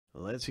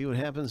Let's see what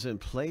happens in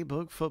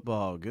Playbook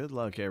football. Good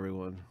luck,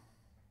 everyone.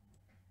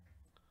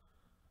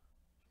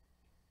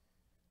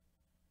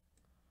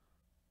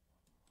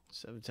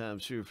 Seven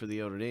times through for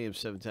the owner name,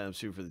 seven times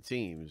through for the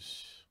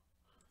teams.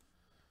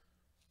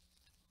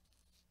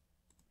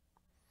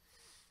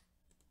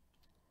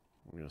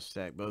 We're going to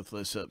stack both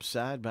lists up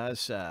side by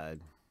side.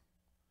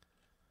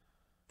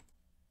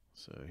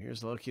 So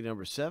here's lucky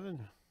number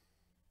 7.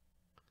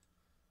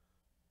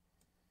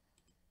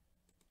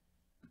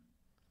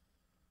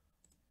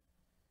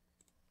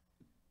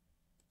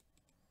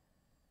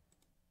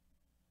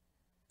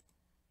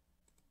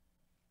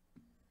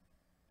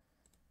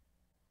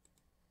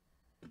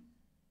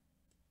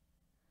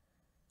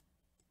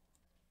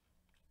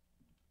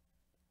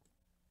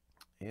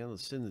 And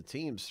let's send the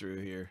teams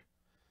through here.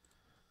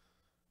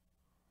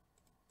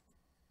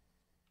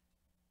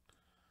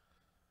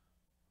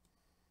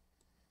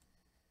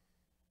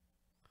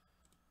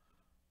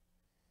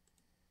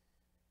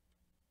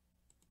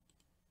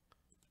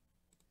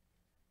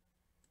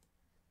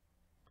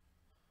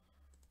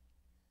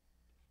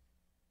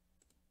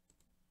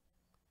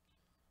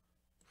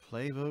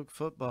 Playbook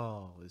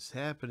football is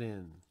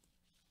happening.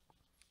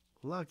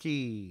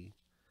 Lucky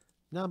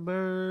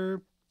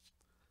number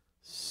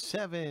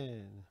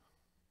 7.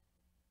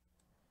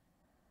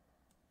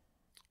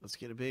 Let's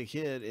get a big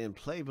hit in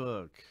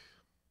Playbook.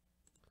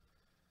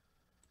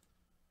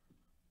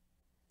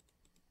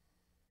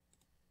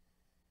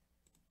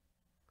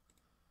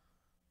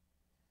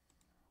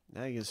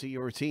 Now you can see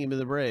your team in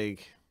the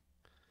break.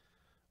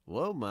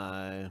 Whoa,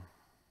 my.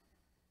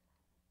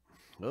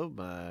 Oh,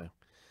 my.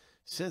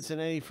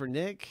 Cincinnati for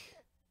Nick.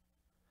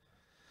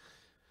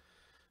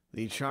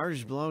 The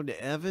Chargers belong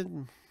to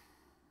Evan.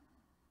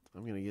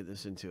 I'm going to get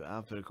this into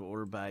alphabetical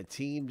order by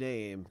team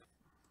name.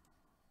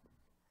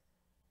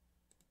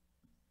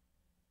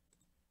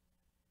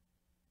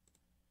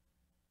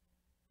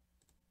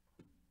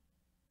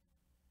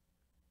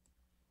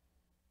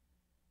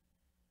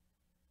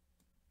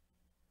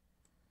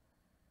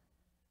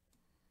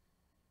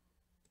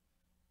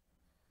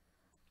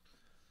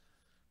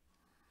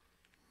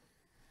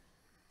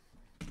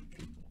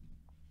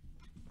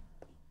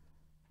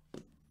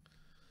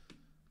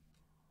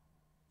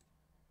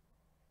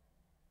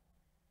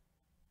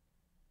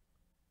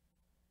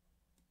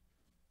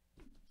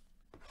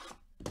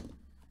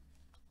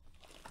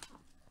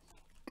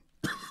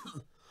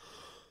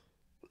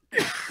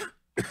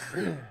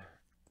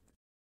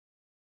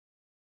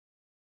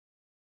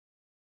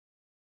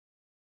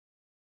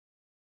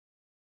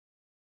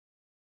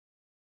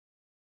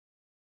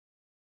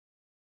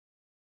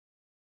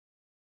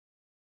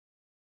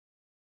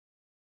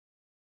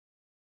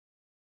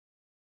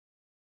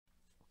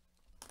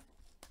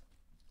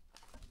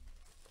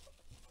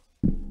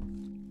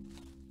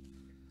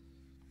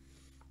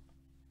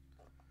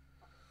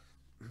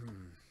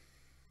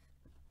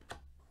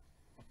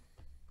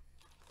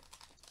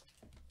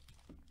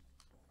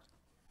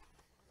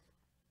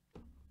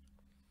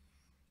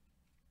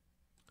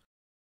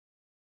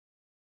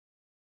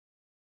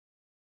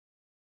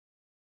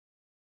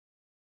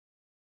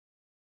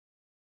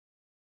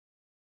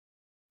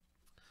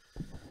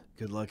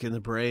 Good luck in the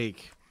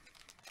break.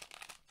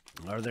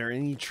 Are there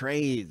any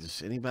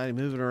trades? Anybody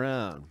moving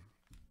around?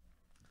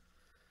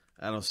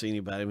 I don't see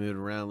anybody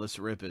moving around. Let's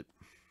rip it.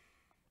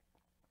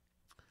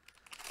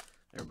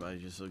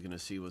 Everybody's just looking to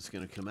see what's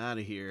going to come out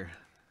of here.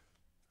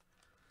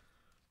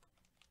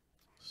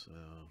 So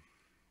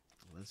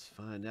let's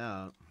find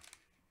out.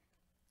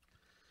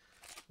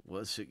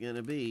 What's it going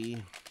to be?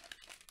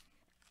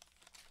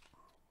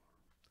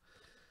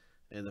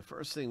 And the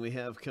first thing we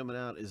have coming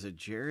out is a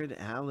Jared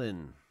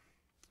Allen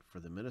for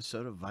the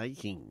Minnesota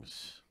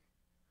Vikings.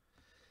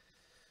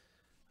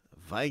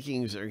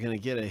 Vikings are going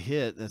to get a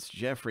hit. That's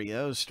Jeffrey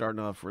O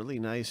starting off really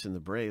nice in the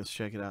break. Let's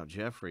check it out,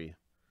 Jeffrey.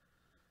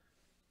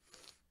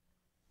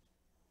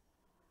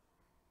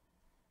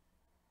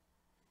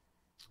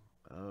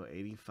 Oh,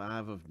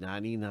 85 of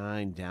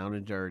 99, down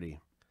and dirty.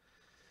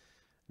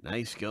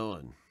 Nice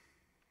going.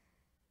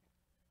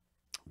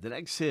 The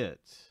next hit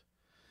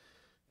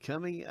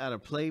coming out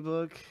of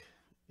Playbook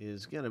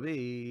is going to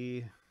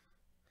be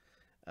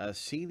a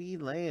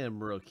CeeDee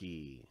Lamb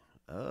rookie.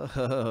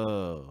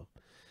 Oh,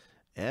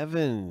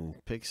 Evan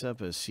picks up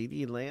a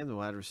CeeDee Lamb, the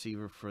wide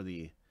receiver for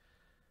the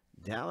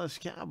Dallas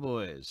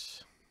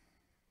Cowboys.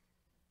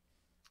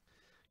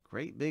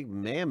 Great big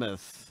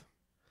mammoth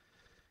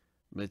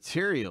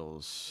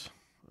materials.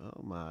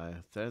 Oh my,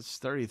 that's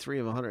 33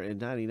 of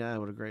 199.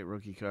 What a great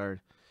rookie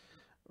card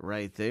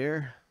right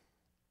there.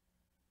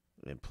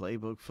 And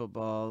Playbook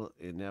football.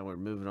 And now we're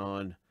moving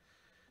on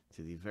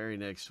to the very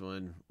next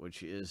one,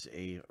 which is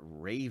a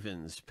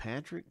Ravens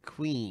Patrick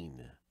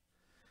Queen,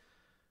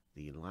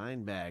 the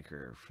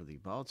linebacker for the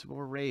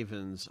Baltimore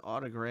Ravens,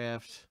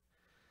 autographed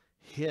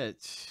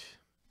hit.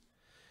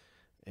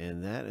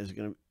 And that is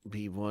going to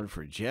be one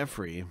for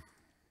Jeffrey.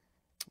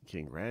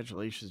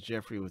 Congratulations,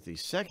 Jeffrey, with the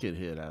second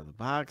hit out of the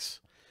box.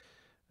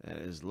 That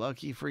is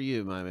lucky for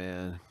you, my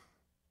man.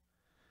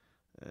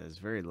 That is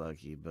very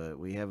lucky. But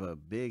we have a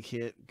big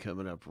hit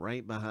coming up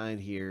right behind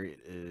here.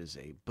 It is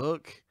a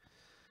book.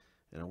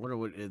 And I wonder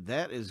what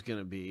that is going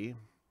to be.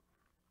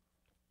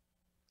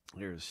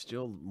 There's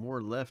still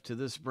more left to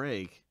this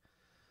break.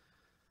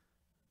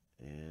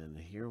 And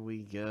here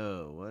we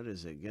go. What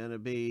is it going to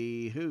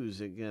be?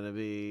 Who's it going to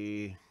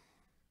be?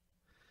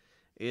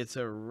 It's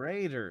a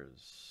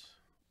Raiders.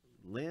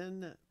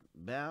 Lynn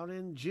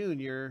Bowden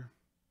Jr.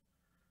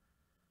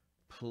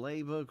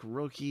 Playbook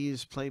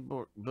rookies,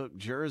 Playbook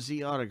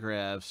jersey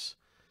autographs.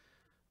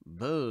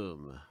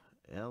 Boom.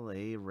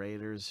 L.A.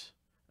 Raiders,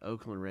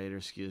 Oakland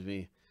Raiders, excuse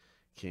me.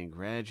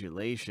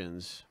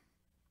 Congratulations,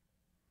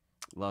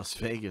 Las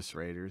Vegas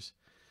Raiders.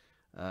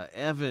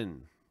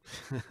 Evan.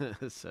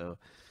 So,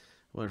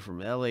 went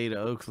from L.A. to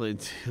Oakland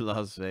to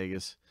Las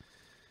Vegas.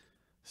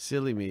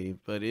 Silly me,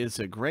 but it's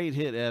a great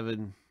hit,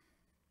 Evan.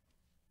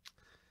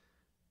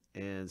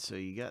 And so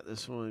you got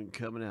this one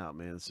coming out,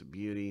 man. It's a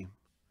beauty.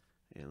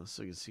 And let's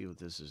look and see what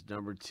this is.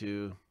 Number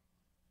 2.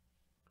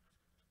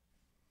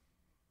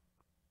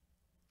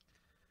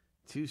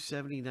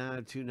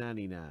 279,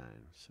 299.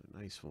 So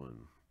nice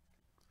one.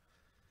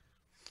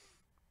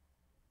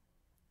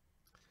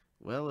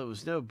 Well, it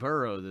was no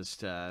Burrow this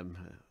time.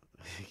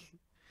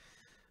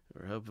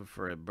 We're hoping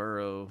for a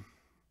Burrow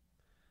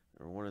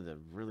or one of the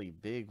really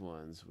big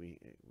ones. We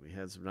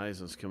had some nice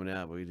ones coming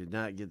out, but we did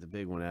not get the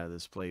big one out of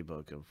this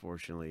playbook,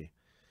 unfortunately.